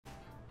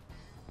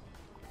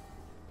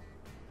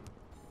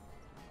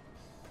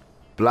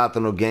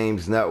Platono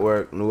Games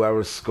Network, New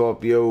Era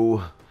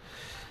Scorpio.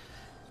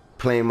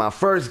 Playing my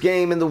first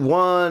game in the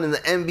one in the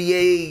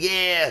NBA.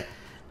 Yeah,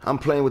 I'm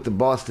playing with the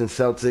Boston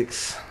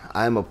Celtics.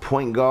 I am a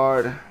point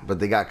guard, but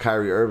they got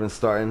Kyrie Irving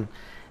starting,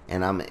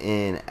 and I'm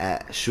in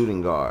at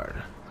shooting guard.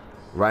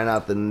 Right now,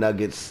 the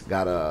Nuggets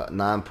got a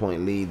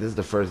 9-point lead. This is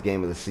the first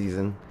game of the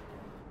season.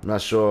 I'm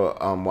not sure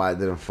why I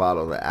didn't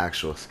follow the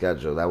actual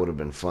schedule. That would have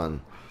been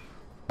fun.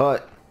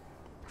 But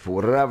for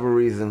whatever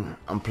reason,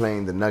 I'm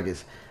playing the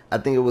Nuggets. I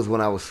think it was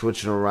when I was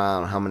switching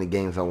around how many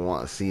games I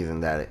want a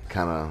season that it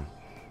kind of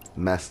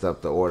messed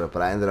up the order.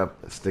 But I ended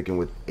up sticking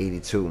with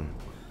 82.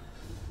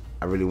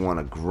 I really want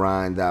to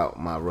grind out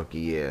my rookie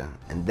year.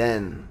 And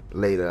then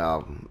later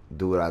I'll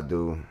do what I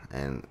do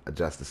and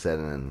adjust the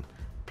setting and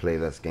play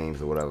less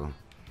games or whatever.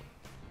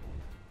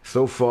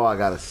 So far I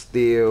got a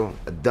steal,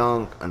 a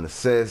dunk, an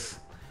assist,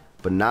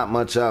 but not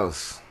much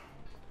else.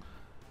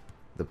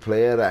 The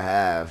player that I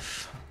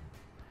have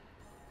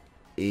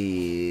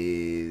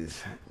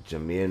is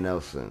Jameer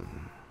Nelson.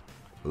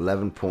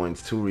 11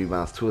 points, 2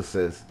 rebounds, 2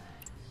 assists.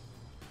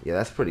 Yeah,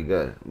 that's pretty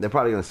good. They're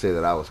probably going to say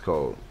that I was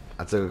cold.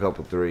 I took a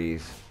couple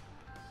threes.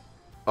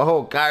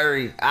 Oh,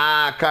 Kyrie.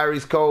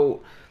 Kyrie's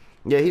cold.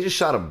 Yeah, he just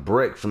shot a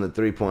brick from the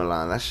three-point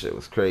line. That shit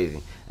was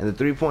crazy. And the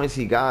 3 points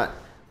he got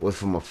was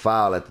from a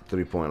foul at the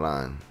 3-point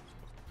line.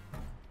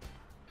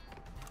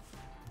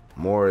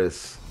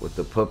 Morris with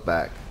the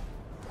putback.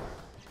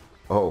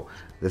 Oh,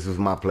 this was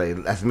my play.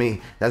 That's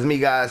me. That's me,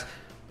 guys.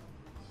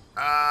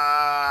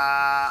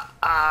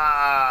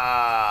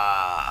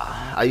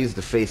 I used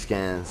the face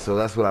scan, so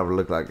that's what I would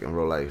look like in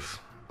real life.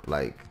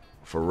 Like,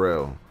 for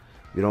real.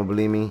 You don't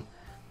believe me?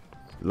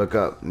 Look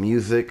up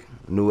Music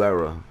New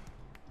Era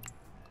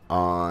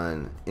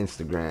on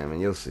Instagram,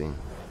 and you'll see.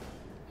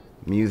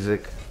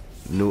 Music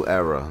New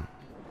Era.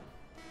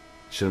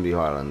 Shouldn't be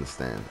hard to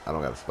understand. I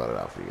don't got to spell it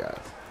out for you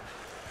guys.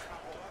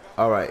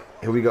 Alright,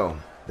 here we go.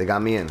 They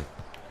got me in.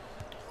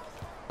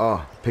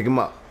 Oh, pick him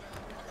up.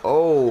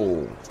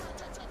 Oh.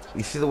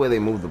 You see the way they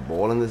move the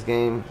ball in this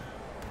game?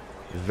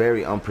 It's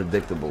very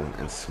unpredictable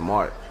and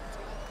smart.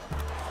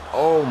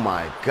 Oh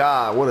my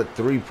God, what a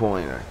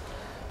three-pointer.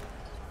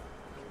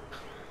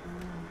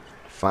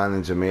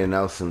 Finding Jameer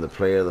Nelson, the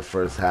player of the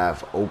first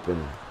half,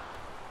 open.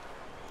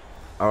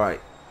 Alright.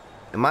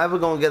 Am I ever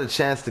going to get a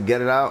chance to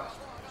get it out?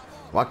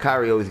 Why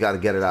Kyrie always got to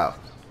get it out?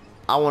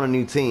 I want a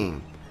new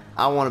team.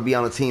 I want to be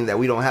on a team that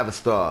we don't have a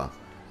star,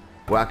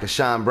 where I can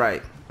shine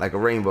bright like a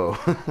rainbow.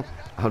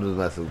 I'm just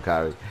messing with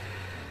Kyrie.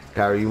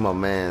 Kyrie, you my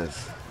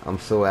mans. I'm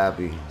so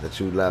happy that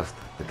you left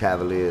the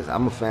Cavaliers.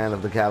 I'm a fan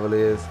of the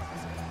Cavaliers,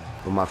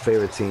 but my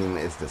favorite team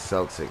is the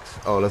Celtics.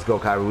 Oh, let's go,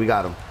 Kyrie. We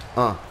got him.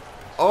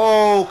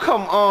 Oh,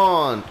 come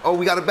on. Oh,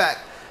 we got it back.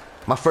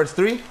 My first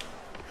three.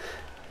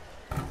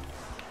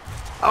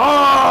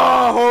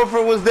 Oh,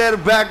 Horford was there to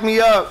back me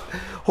up.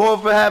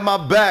 Horford had my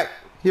back.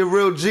 He a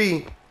real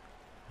G.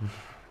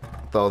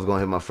 Thought I was going to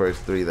hit my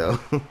first three, though.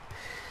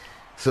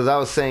 So as I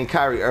was saying,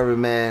 Kyrie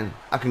Irving, man,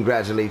 I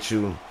congratulate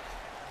you.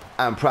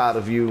 I'm proud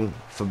of you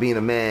for being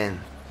a man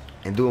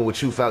and doing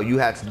what you felt you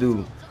had to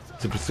do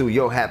to pursue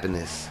your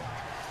happiness.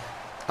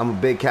 I'm a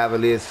big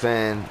Cavaliers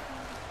fan,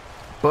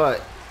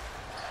 but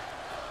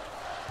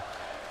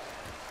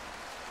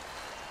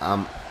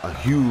I'm a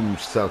huge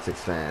Celtics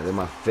fan. They're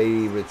my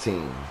favorite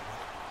team.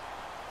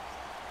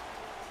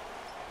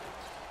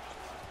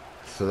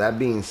 So that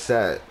being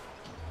said,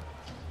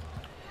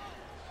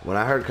 when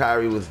I heard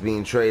Kyrie was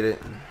being traded,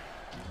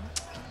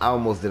 I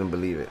almost didn't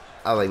believe it.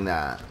 I was like,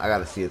 nah, I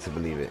gotta see it to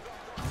believe it.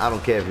 I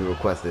don't care if he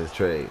requested his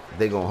trade.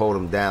 They're gonna hold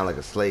him down like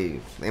a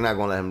slave. They're not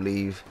gonna let him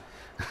leave.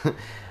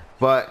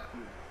 But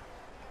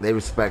they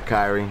respect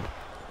Kyrie.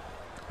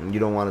 And you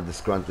don't want a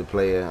disgruntled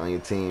player on your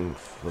team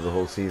for the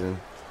whole season.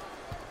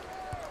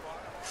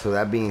 So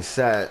that being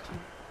said,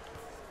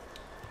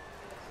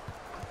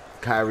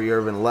 Kyrie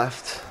Irving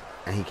left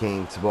and he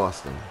came to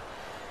Boston.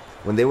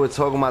 When they were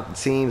talking about the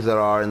teams that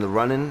are in the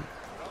running,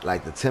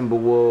 like the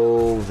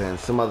Timberwolves and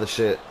some other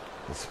shit,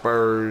 the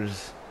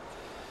Spurs,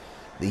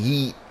 the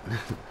Heat,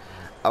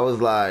 I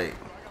was like,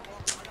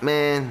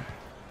 man,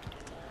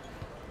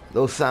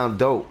 those sound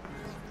dope.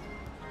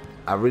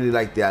 I really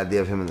like the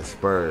idea of him in the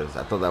Spurs.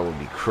 I thought that would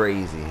be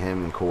crazy,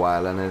 him and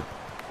Kawhi Leonard.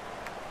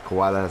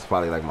 Kawhi Leonard's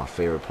probably like my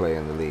favorite player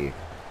in the league.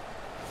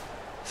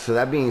 So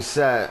that being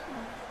said,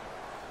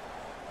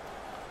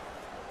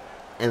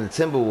 and the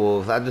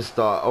Timberwolves, I just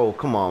thought, oh,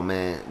 come on,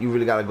 man. You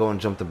really got to go and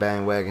jump the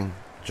bandwagon.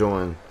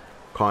 Join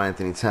Karl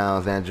Anthony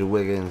Towns, Andrew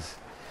Wiggins,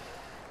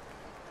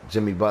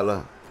 Jimmy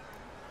Butler.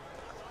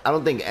 I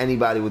don't think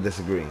anybody would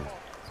disagree.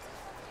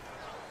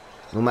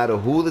 No matter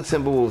who the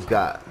Timberwolves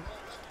got,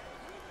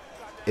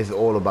 it's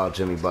all about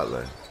Jimmy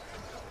Butler.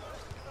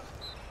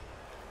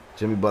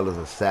 Jimmy Butler's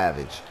a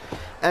savage.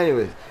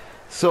 Anyways,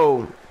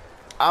 so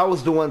I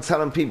was the one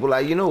telling people,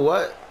 like, you know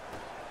what?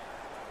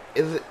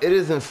 It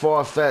isn't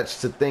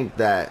far-fetched to think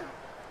that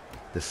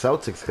the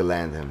Celtics could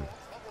land him.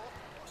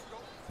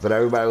 But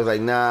everybody was like,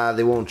 nah,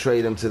 they won't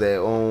trade him to their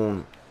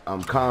own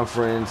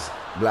conference,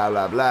 blah,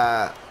 blah,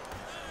 blah.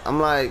 I'm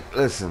like,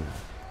 listen,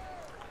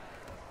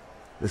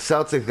 The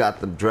Celtics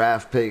got the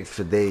draft picks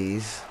for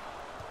days.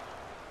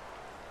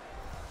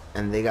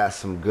 And they got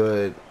some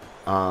good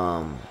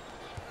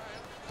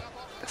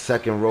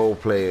second role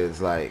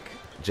players like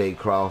Jay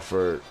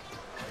Crawford,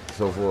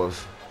 so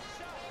forth.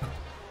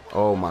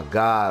 Oh my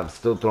God, I'm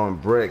still throwing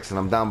bricks and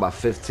I'm down by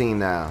 15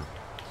 now.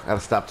 I gotta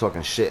stop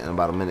talking shit in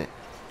about a minute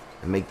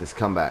and make this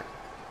comeback.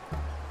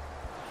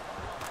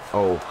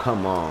 Oh,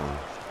 come on.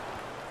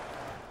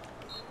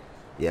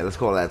 Yeah, let's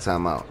call that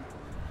timeout.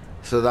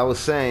 So as I was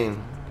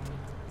saying,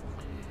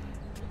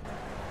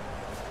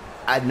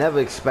 I never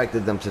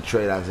expected them to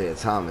trade Isaiah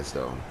Thomas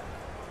though.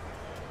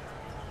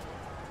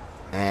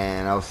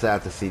 And I was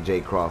sad to see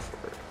Jay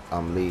Crawford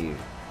leave.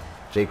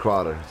 Jay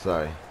Crowder,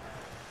 sorry.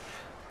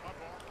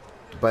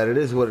 But it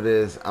is what it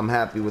is. I'm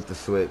happy with the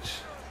switch.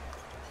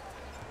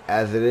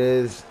 As it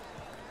is,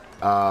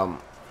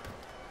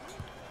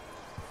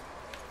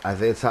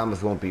 Isaiah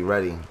Thomas won't be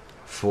ready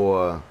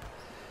for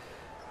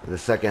the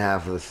second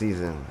half of the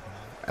season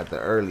at the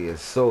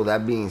earliest. So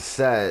that being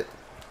said,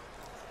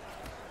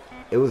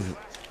 it was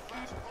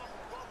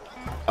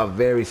a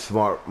very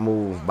smart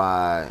move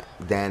by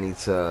Danny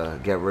to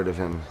get rid of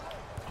him,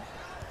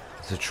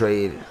 to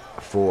trade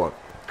for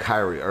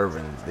Kyrie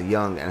Irving, the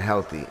young and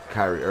healthy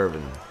Kyrie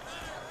Irving.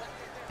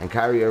 And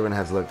Kyrie Irving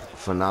has looked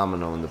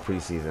phenomenal in the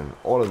preseason.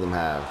 All of them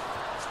have,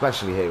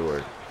 especially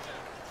Hayward.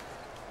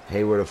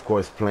 Hayward, of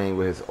course, playing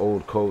with his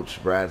old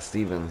coach, Brad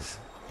Stevens.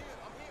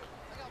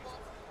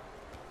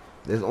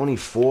 There's only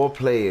 4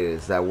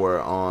 players that were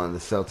on the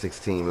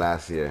Celtics team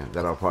last year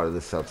that are part of the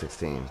Celtics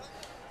team.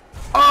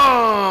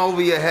 Oh,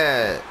 over your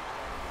head.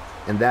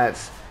 And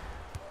that's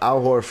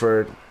Al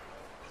Horford,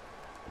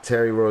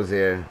 Terry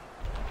Rozier,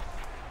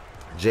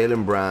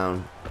 Jaylen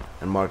Brown,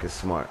 and Marcus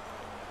Smart.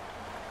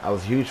 I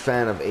was a huge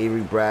fan of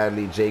Avery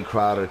Bradley, Jay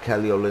Crowder,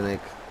 Kelly Olynyk.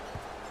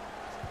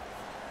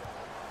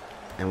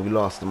 And we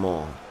lost them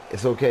all.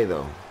 It's okay,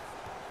 though,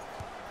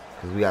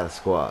 because we got a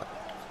squad.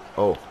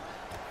 Oh,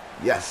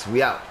 yes,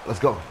 we out. Let's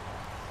go.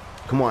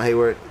 Come on,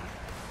 Hayward.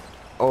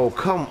 Oh,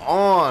 come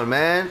on,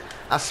 man.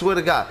 I swear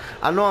to God.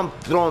 I know I'm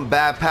throwing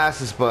bad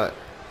passes, but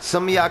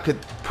some of y'all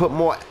could put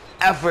more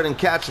effort in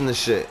catching the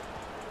shit.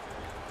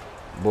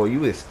 Boy,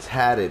 you is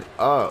tatted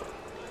up.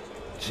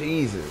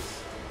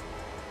 Jesus.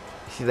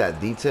 See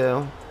that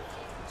detail?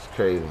 It's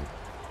crazy.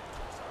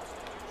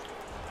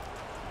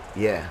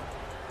 Yeah.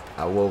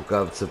 I woke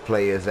up to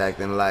players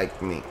acting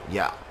like me.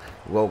 Yeah.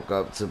 Woke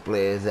up to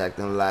players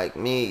acting like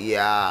me.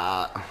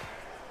 Yeah.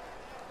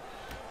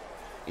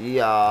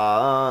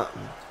 Yeah.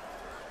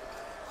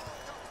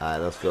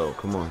 Alright, let's go.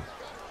 Come on.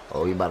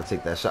 Oh, he about to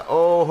take that shot.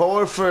 Oh,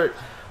 Horford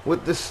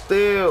with the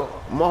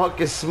steal.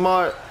 Marcus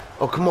Smart.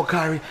 Oh, come on,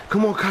 Kyrie.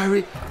 Come on,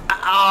 Kyrie.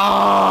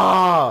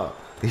 Ah!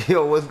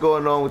 Yo, what's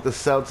going on with the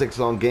Celtics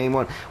on game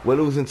 1? We're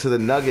losing to the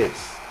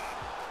Nuggets.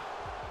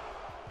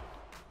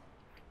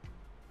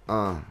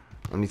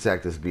 Let me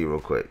tag this beat real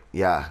quick.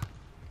 Yeah.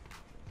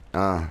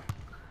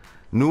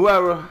 New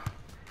era.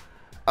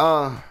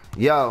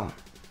 Yo.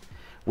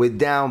 We're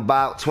down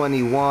about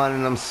 21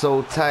 and I'm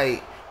so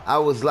tight. I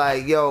was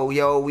like, yo,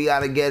 we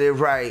gotta get it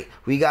right.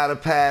 We gotta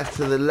pass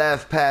to the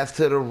left, pass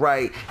to the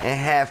right, and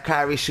have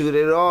Kyrie shoot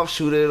it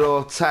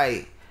off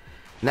tight.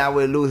 Now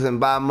we're losing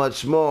by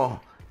much more.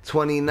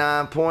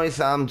 29 points,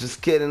 I'm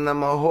just kidding,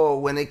 I'm a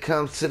whore when it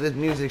comes to this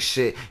music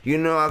shit. You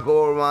know I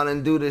go around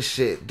and do this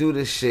shit.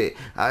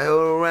 I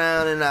go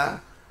around and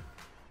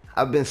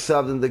I've been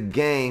subbed in the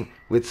game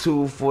with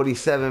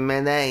 247,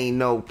 man, that ain't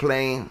no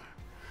playing.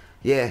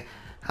 Yeah,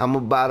 I'm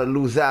about to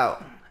lose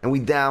out. And we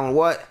down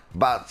what?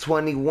 About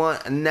 21,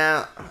 and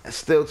now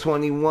still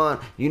 21.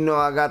 You know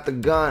I got the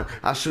gun.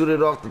 I shoot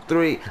it off the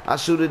 3. I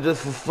shoot it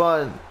just for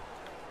fun.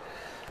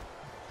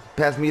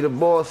 Pass me the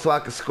ball so I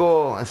can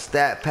score and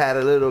stat pad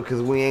a little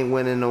because we ain't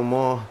winning no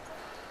more.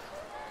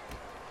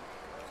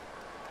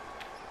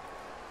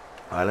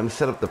 Alright, let me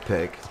set up the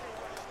pick.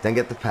 Then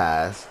get the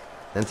pass.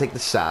 Then take the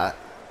shot.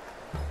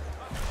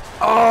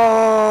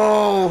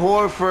 Oh,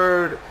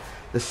 Horford.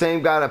 The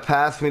same guy that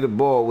passed me the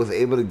ball was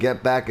able to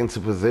get back into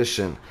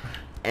position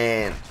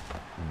and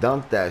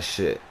dunk that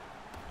shit.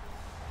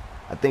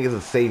 I think it's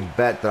a safe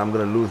bet that I'm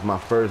going to lose my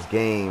first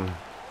game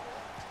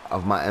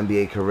of my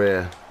NBA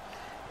career.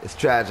 It's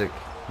tragic.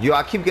 Yo,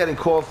 I keep getting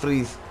called for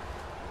these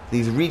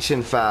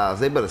reaching fouls.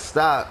 They better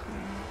stop.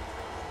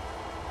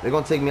 They're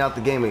going to take me out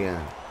the game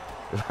again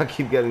if I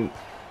keep getting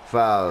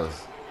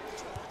fouls.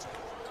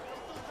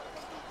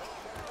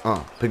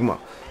 Pick him up.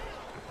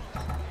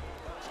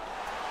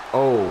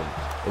 Oh,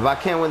 if I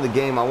can't win the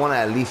game, I want to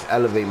at least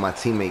elevate my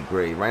teammate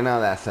grade. Right now,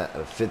 that's at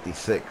a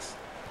 56.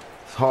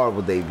 It's a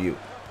horrible debut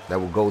that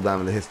will go down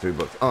in the history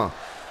books.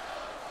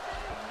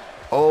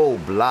 Oh,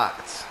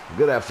 blocked.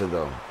 Good effort,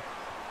 though.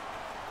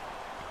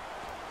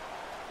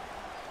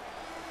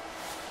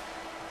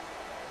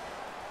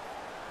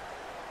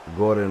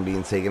 Gordon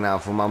being taken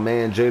out for my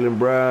man, Jaylen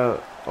Brown.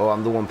 Oh,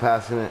 I'm the one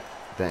passing it.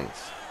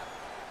 Thanks.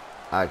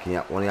 All right, can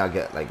one of y'all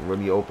get, like,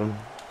 really open?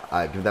 All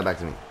right, give that back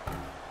to me.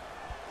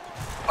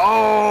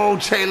 Oh,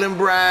 Jaylen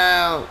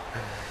Brown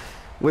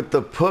with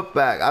the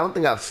putback. I don't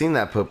think I've seen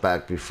that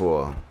putback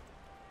before.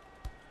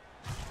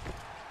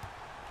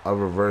 A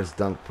reverse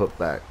dunk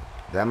putback.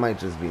 That might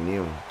just be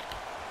new.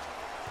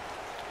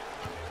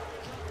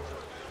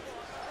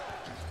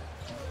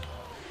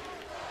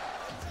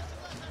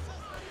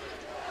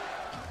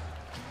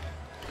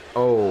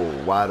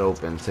 Oh, wide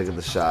open. Taking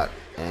the shot.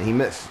 And he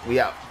missed. We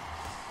out.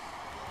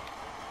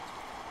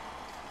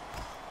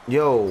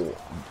 Yo,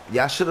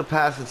 y'all should have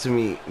passed it to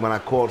me when I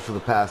called for the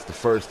pass the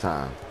first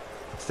time.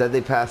 Instead,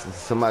 they passed it to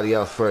somebody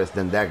else first,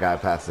 then that guy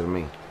passed it to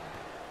me.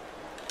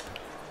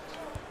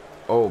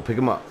 Oh, pick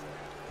him up.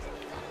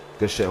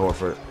 Good shit,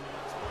 Horford.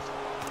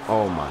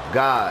 Oh my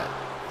God.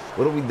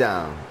 What are we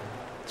down?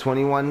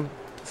 21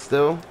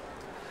 still?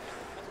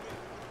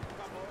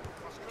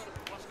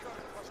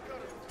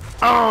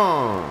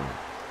 Oh!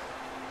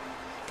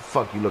 The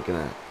fuck you looking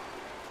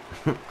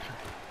at?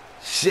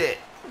 Shit.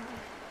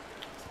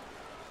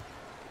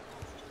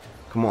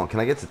 Come on, can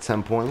I get to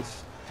 10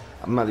 points?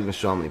 I'm not even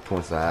sure how many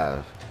points I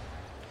have.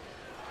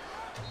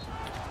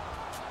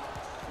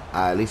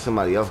 At least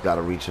somebody else got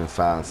to reach and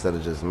foul instead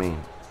of just me.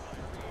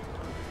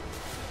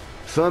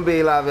 So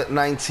NBA Live at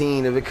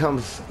 19, if it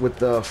comes with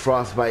the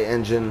Frostbite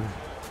engine,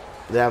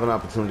 they have an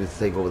opportunity to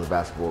take over the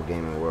basketball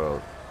gaming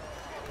world.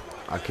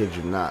 I kid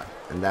you not.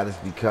 And that is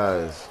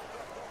because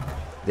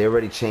they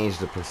already changed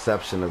the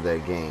perception of their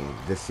game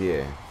this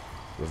year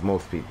with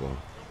most people.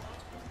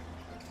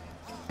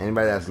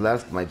 Anybody that's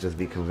left might just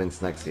be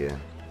convinced next year.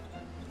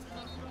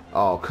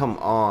 Oh, come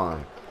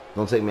on.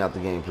 Don't take me out the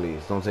game,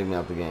 please. Don't take me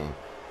out the game.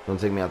 Don't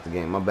take me out the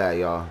game. My bad,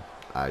 y'all.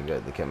 Alright,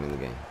 good. They kept me in the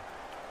game.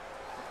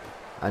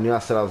 I knew I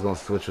said I was going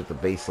to switch with the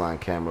baseline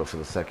camera for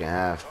the second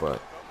half,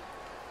 but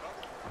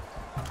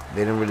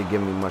they didn't really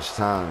give me much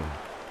time.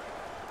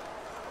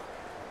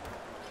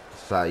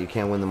 Sorry, you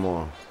can't win them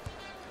all.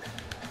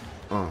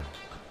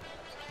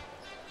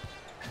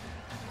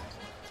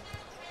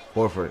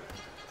 Horford.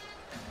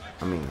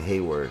 I mean,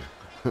 Hayward.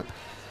 I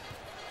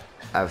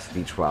have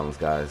speech problems,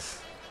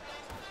 guys.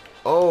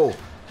 Oh,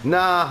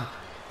 nah,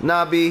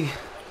 B.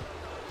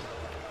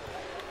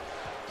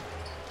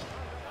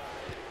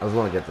 I just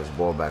want to get this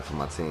ball back for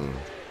my team.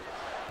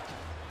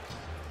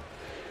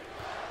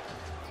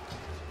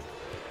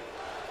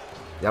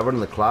 Y'all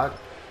running the clock?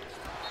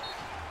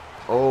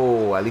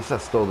 Oh, at least I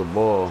stole the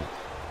ball.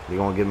 You're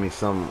gonna give me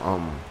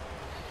some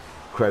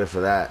credit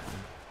for that.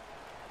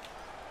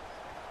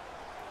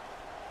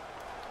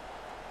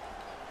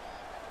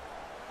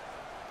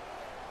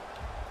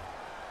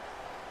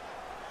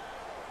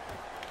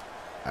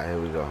 Alright,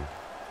 here we go.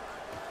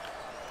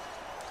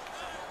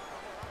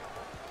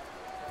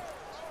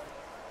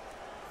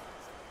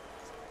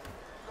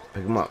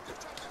 Pick him up.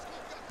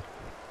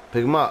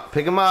 Pick him up.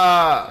 Pick him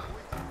up.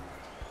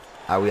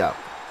 Alright, we out.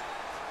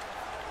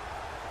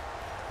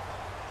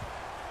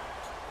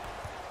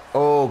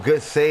 Oh,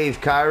 good save,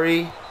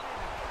 Kyrie.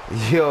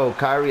 Yo,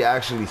 Kyrie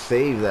actually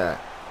saved that.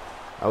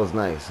 That was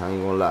nice. I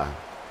ain't gonna lie.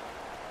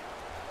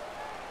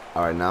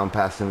 Alright, now I'm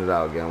passing it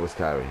out again. Where's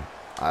Kyrie?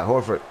 Alright,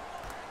 Horford.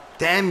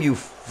 Damn you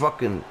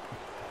fucking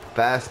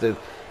bastard.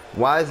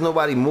 Why is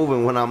nobody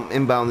moving when I'm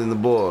inbounding the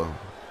ball?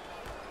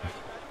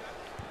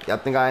 Y'all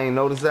think I ain't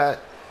noticed that?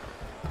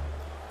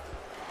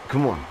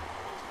 Come on.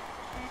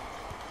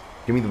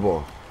 Give me the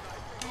ball.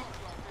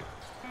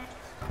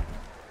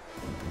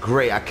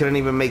 Great, I couldn't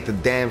even make the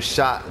damn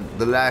shot.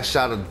 The last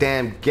shot of the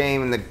damn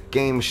game and the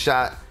game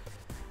shot.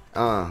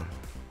 I'm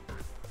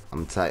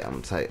tight.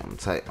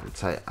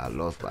 I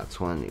lost by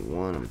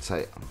 21. I'm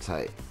tight.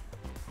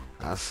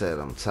 I said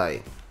I'm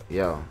tight.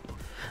 Yo.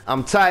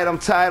 I'm tight.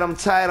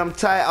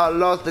 I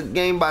lost the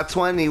game by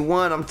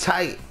 21. I'm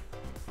tight.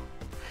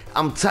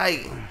 I lost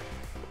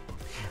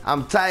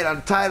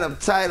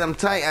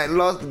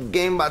the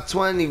game by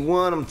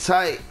 21. I'm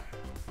tight.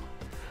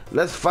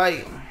 Let's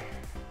fight.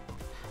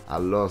 I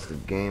lost the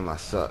game. I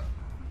suck.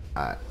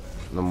 Alright.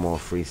 No more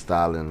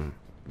freestyling.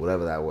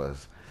 Whatever that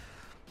was.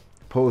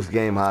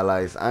 Post-game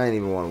highlights. I ain't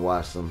even want to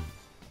watch them.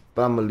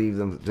 But I'm going to leave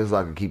them just so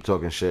I can keep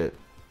talking shit.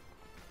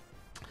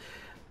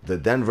 The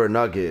Denver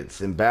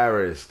Nuggets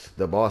embarrassed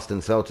the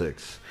Boston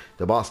Celtics.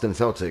 The Boston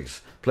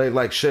Celtics played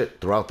like shit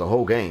throughout the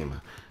whole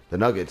game. The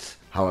Nuggets,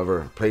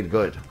 however, played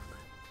good,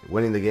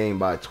 winning the game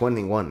by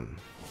 21.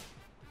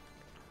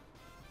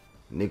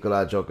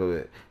 Nikola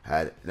Jokic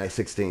had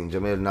 16.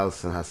 Jameer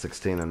Nelson had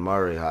 16, and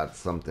Murray had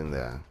something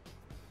there.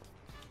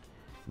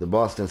 The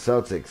Boston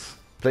Celtics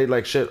played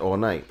like shit all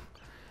night,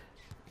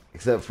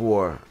 except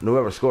for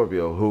Nueva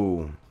Scorpio,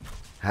 who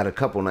had a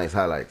couple nice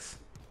highlights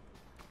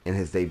in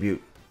his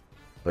debut,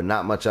 but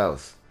not much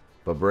else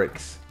but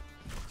bricks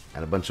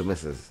and a bunch of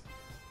misses.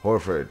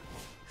 Horford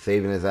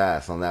saving his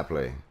ass on that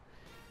play.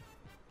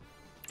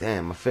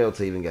 Damn, I failed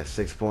to even get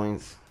 6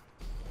 points.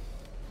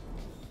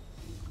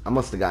 I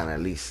must have gotten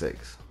at least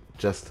 6.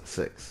 Just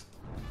 6.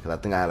 Because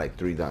I think I had like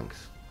 3 dunks.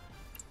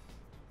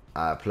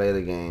 I play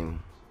the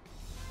game.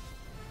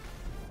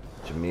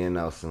 Jameer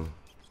Nelson.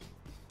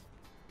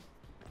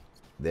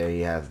 There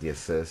he has the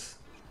assist.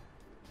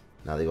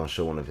 Now they're going to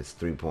show one of his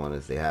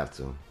 3-pointers. They have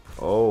to.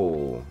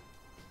 Oh.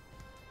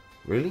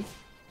 Really?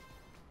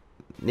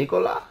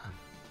 Nikola?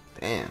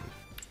 Damn.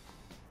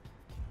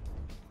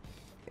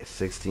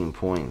 16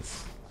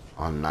 points.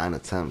 on 9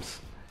 attempts.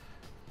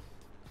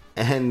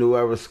 And New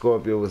Era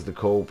Scorpio was the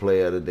cold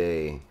player of the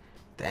day.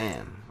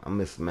 Damn, I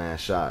missed mad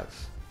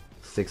shots.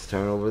 6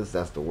 turnovers,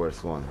 that's the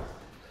worst one.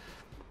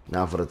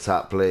 Now for the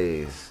top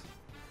plays.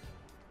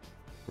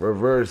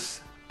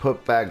 Reverse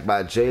putback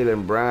by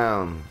Jaylen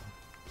Brown.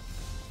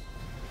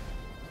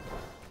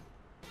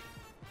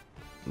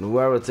 New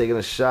Era taking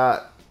a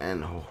shot,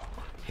 and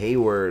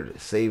Hayward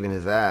saving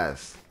his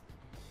ass.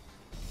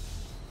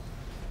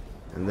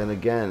 And then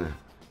again,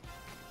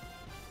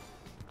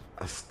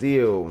 a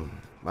steal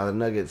by the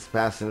Nuggets,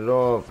 passing it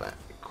off.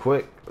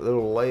 Quick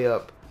little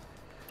layup.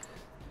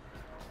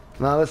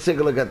 Now let's take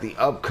a look at the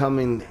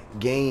upcoming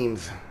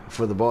games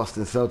for the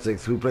Boston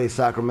Celtics. We play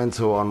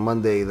Sacramento on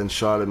Monday, then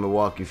Charlotte,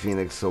 Milwaukee,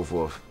 Phoenix, so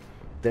forth.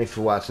 Thanks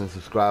for watching.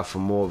 Subscribe for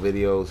more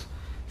videos.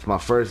 It's my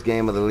first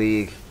game of the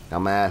league. Got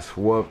my ass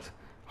whooped.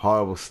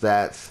 Horrible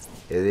stats.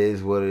 It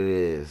is what it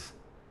is.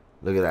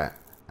 Look at that.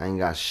 I ain't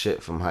got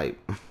shit from hype.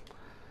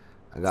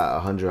 I got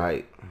 100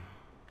 hype.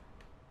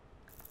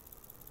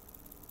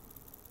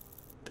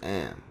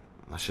 Damn.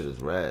 My shit is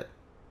red.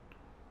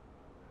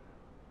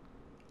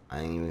 I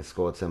ain't even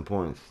scored 10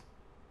 points.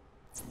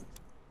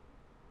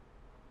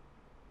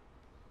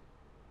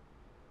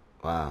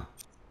 Wow.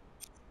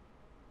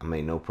 I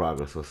made no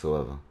progress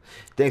whatsoever.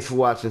 Thanks for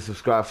watching.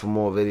 Subscribe for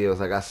more videos.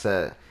 Like I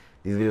said,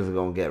 these videos are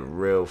going to get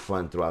real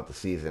fun throughout the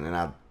season. And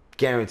I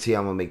guarantee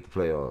I'm going to make the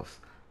playoffs.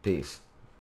 Peace.